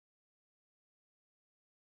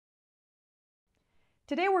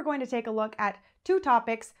Today we're going to take a look at two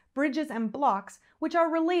topics, bridges and blocks, which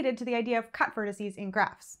are related to the idea of cut vertices in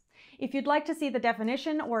graphs. If you'd like to see the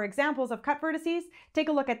definition or examples of cut vertices, take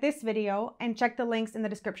a look at this video and check the links in the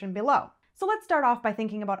description below. So let's start off by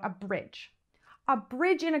thinking about a bridge. A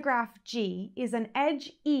bridge in a graph G is an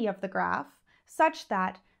edge E of the graph, such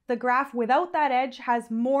that the graph without that edge has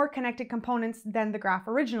more connected components than the graph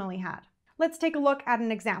originally had. Let's take a look at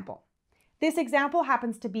an example. This example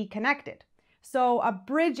happens to be connected. So a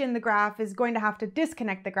bridge in the graph is going to have to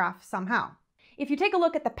disconnect the graph somehow. If you take a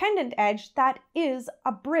look at the pendant edge, that is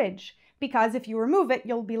a bridge, because if you remove it,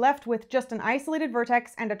 you'll be left with just an isolated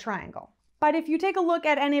vertex and a triangle. But if you take a look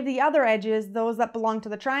at any of the other edges, those that belong to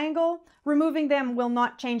the triangle, removing them will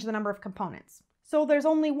not change the number of components. So there's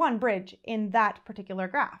only one bridge in that particular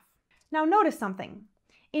graph. Now notice something.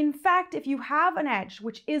 In fact, if you have an edge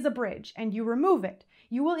which is a bridge and you remove it,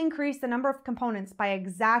 you will increase the number of components by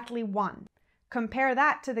exactly 1. Compare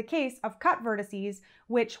that to the case of cut vertices,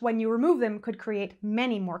 which when you remove them could create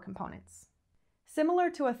many more components. Similar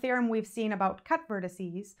to a theorem we've seen about cut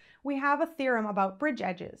vertices, we have a theorem about bridge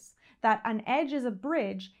edges, that an edge is a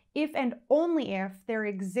bridge if and only if there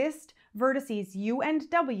exist vertices u and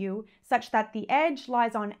w such that the edge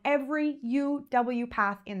lies on every u-w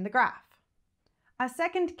path in the graph. A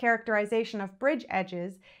second characterization of bridge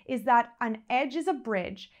edges is that an edge is a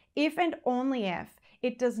bridge if and only if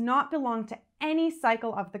it does not belong to any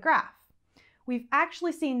cycle of the graph. We've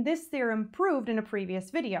actually seen this theorem proved in a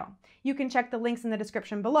previous video. You can check the links in the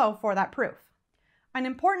description below for that proof. An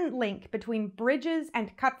important link between bridges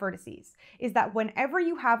and cut vertices is that whenever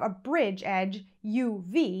you have a bridge edge,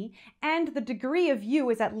 uv, and the degree of u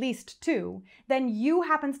is at least 2, then u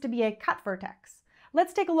happens to be a cut vertex.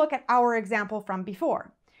 Let's take a look at our example from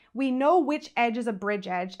before. We know which edge is a bridge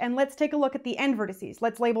edge, and let's take a look at the end vertices.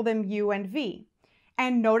 Let's label them u and v.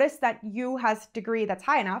 And notice that u has degree that's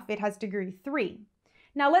high enough, it has degree 3.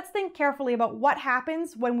 Now let's think carefully about what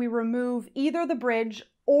happens when we remove either the bridge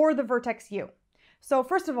or the vertex u. So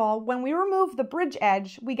first of all, when we remove the bridge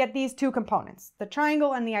edge, we get these two components, the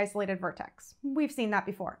triangle and the isolated vertex. We've seen that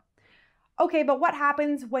before. Okay, but what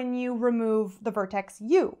happens when you remove the vertex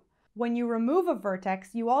u? When you remove a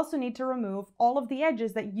vertex, you also need to remove all of the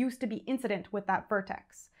edges that used to be incident with that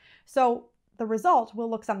vertex. So the result will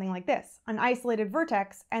look something like this, an isolated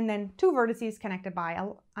vertex and then two vertices connected by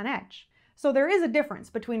an edge. So there is a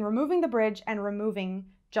difference between removing the bridge and removing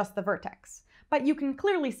just the vertex. But you can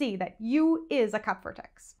clearly see that u is a cut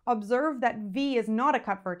vertex. Observe that v is not a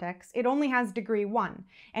cut vertex, it only has degree 1,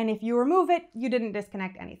 and if you remove it, you didn't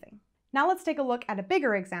disconnect anything. Now let's take a look at a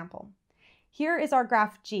bigger example. Here is our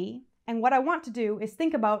graph G, and what I want to do is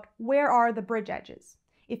think about where are the bridge edges.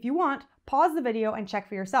 If you want, pause the video and check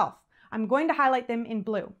for yourself. I'm going to highlight them in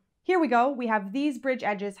blue. Here we go, we have these bridge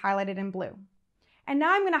edges highlighted in blue. And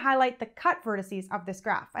now I'm going to highlight the cut vertices of this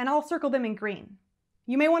graph, and I'll circle them in green.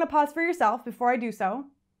 You may want to pause for yourself before I do so.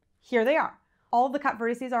 Here they are. All the cut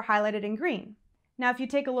vertices are highlighted in green. Now if you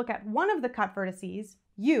take a look at one of the cut vertices,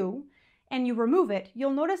 u, and you remove it,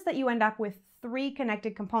 you'll notice that you end up with 3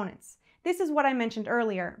 connected components. This is what I mentioned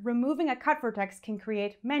earlier. Removing a cut vertex can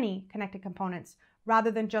create many connected components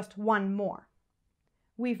rather than just one more.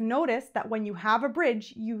 We've noticed that when you have a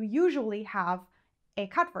bridge, you usually have a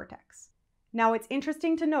cut vertex. Now it's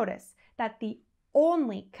interesting to notice that the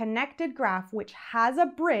only connected graph which has a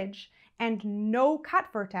bridge and no cut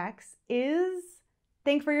vertex is,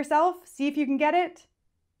 think for yourself, see if you can get it,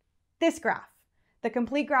 this graph, the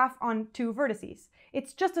complete graph on 2 vertices.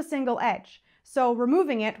 It's just a single edge, so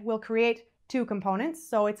removing it will create 2 components,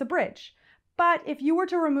 so it's a bridge. But if you were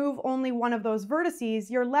to remove only one of those vertices,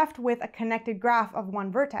 you're left with a connected graph of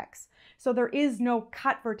 1 vertex. So there is no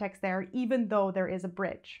cut vertex there, even though there is a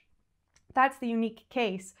bridge. That's the unique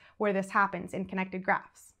case where this happens in connected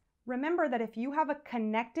graphs. Remember that if you have a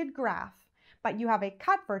connected graph, but you have a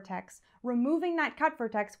cut vertex, removing that cut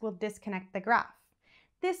vertex will disconnect the graph.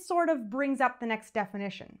 This sort of brings up the next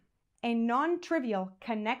definition. A non-trivial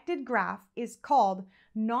connected graph is called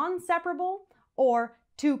non-separable or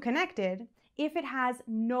two-connected if it has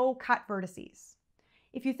no cut vertices.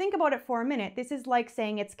 If you think about it for a minute, this is like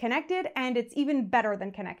saying it's connected and it's even better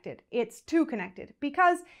than connected. It's two-connected,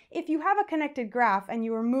 because if you have a connected graph and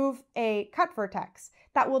you remove a cut vertex,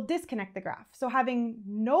 that will disconnect the graph. So having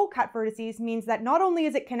no cut vertices means that not only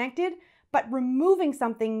is it connected, but removing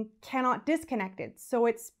something cannot disconnect it, so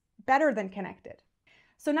it's better than connected.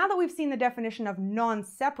 So now that we've seen the definition of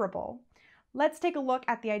non-separable, let's take a look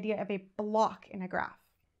at the idea of a block in a graph.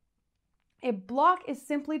 A block is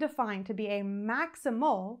simply defined to be a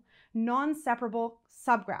maximal non-separable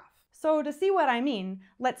subgraph. So to see what I mean,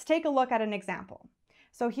 let's take a look at an example.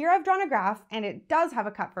 So here I've drawn a graph and it does have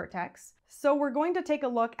a cut vertex. So we're going to take a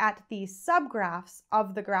look at the subgraphs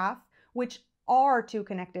of the graph, which are two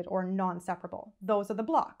connected or non-separable. Those are the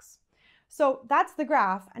blocks. So that's the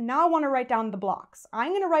graph, and now I want to write down the blocks.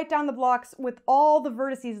 I'm going to write down the blocks with all the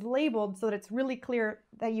vertices labeled so that it's really clear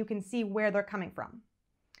that you can see where they're coming from.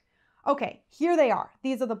 Okay, here they are.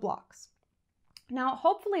 These are the blocks. Now,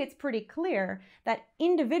 hopefully it's pretty clear that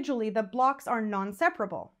individually the blocks are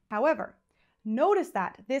non-separable. However, notice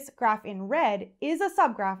that this graph in red is a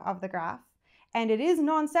subgraph of the graph, and it is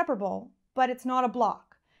non-separable, but it's not a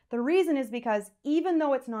block. The reason is because even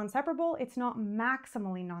though it's non-separable, it's not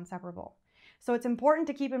maximally non-separable. So it's important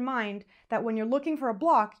to keep in mind that when you're looking for a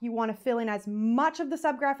block, you want to fill in as much of the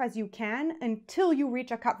subgraph as you can until you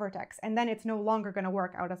reach a cut vertex, and then it's no longer going to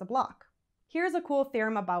work out as a block. Here's a cool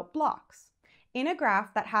theorem about blocks. In a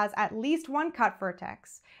graph that has at least one cut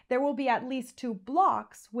vertex, there will be at least two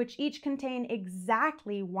blocks which each contain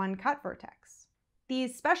exactly one cut vertex.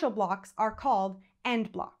 These special blocks are called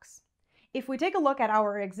end blocks. If we take a look at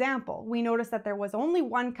our example, we notice that there was only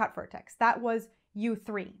one cut vertex. That was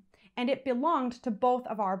U3, and it belonged to both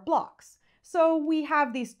of our blocks. So we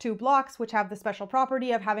have these two blocks which have the special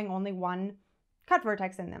property of having only one cut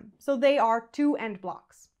vertex in them. So they are two end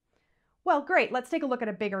blocks. Well, great, let's take a look at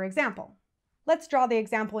a bigger example. Let's draw the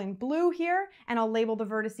example in blue here, and I'll label the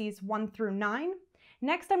vertices 1 through 9.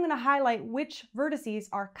 Next, I'm going to highlight which vertices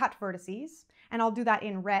are cut vertices, and I'll do that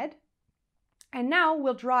in red. And now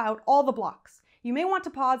we'll draw out all the blocks. You may want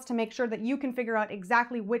to pause to make sure that you can figure out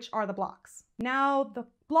exactly which are the blocks. Now, the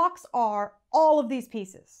blocks are all of these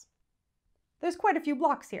pieces. There's quite a few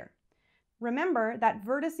blocks here. Remember that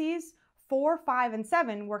vertices 4, 5, and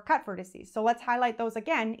 7 were cut vertices, so let's highlight those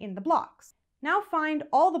again in the blocks. Now find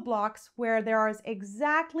all the blocks where there is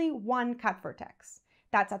exactly one cut vertex.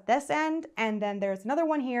 That's at this end, and then there's another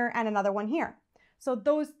one here and another one here. So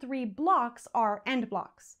those 3 blocks are end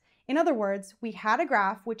blocks. In other words, we had a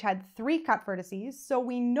graph which had 3 cut vertices, so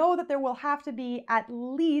we know that there will have to be at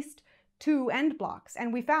least 2 end blocks,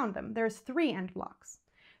 and we found them. There's 3 end blocks.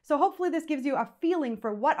 So hopefully this gives you a feeling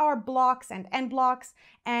for what are blocks and end blocks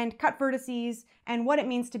and cut vertices and what it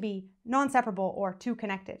means to be non-separable or two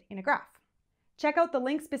connected in a graph. Check out the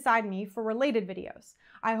links beside me for related videos.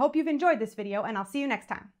 I hope you've enjoyed this video, and I'll see you next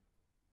time.